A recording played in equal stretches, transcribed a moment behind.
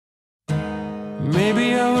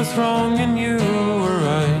Maybe I was wrong and you were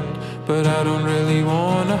right, but I don't really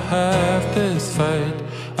wanna have this fight.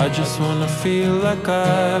 I just wanna feel like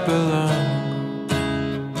I belong.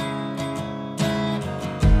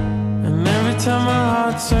 And every time my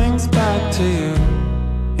heart swings back to you,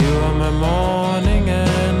 you are my morning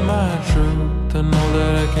and my truth. And all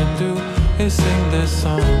that I can do is sing this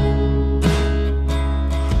song.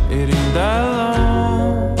 It ain't that long.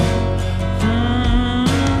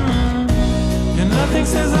 Nothing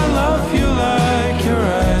says I love you like your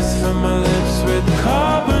eyes fill my lips with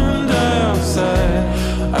carbon dioxide.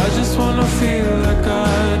 I just wanna feel like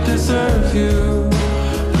I deserve you,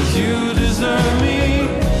 'cause you deserve me.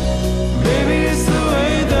 Baby, it's the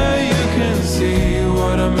way that you can see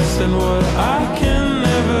what I'm missing, what I can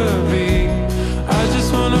never be. I just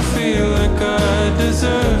wanna feel like I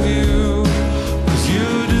deserve you, 'cause you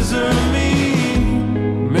deserve me.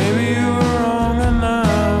 Maybe you were wrong and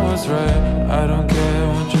I was right. I don't care,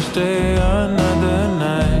 won't you stay another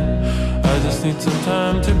night? I just need some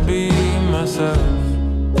time to be myself.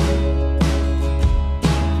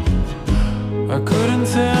 I couldn't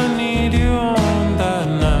say I need you on that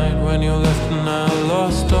night when you left and I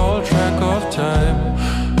lost all track of time.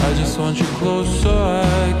 I just want you close so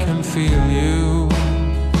I can feel you.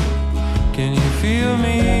 Can you feel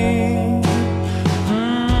me?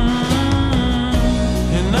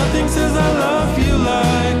 And nothing says I love you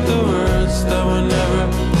like the words that were never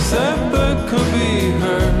said but could be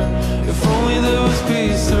heard. If only there was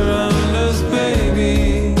peace around us,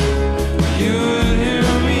 baby, you would hear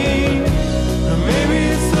me. Or maybe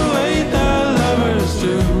it's the way that lovers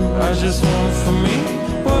do. I just want for me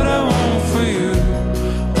what I want for you.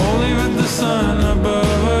 Only with the sun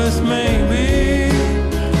above us, maybe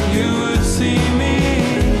you would see me.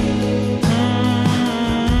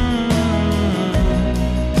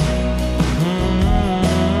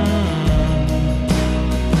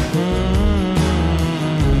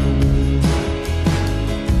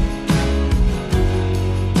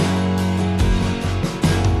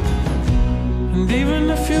 Even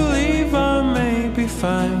if you leave, I may be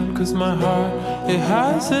fine, 'cause my heart, it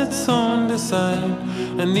has its own design.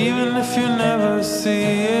 And even if you never see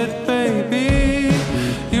it, baby,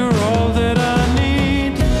 you're all that I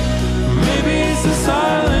need. Maybe it's the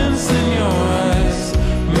silence in your eyes,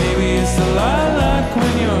 maybe it's the lilac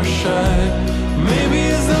when you're shy, maybe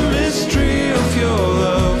it's the mystery of your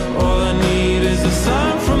love. All I need is a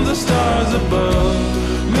sign from the stars above.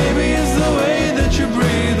 Maybe it's the way that you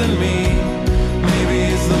breathe in me,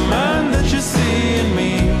 the man that you see in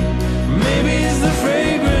me. Maybe it's the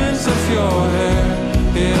fragrance of your hair.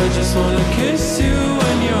 Yeah, I just wanna kiss you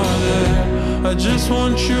when you're there. I just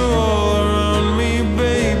want you all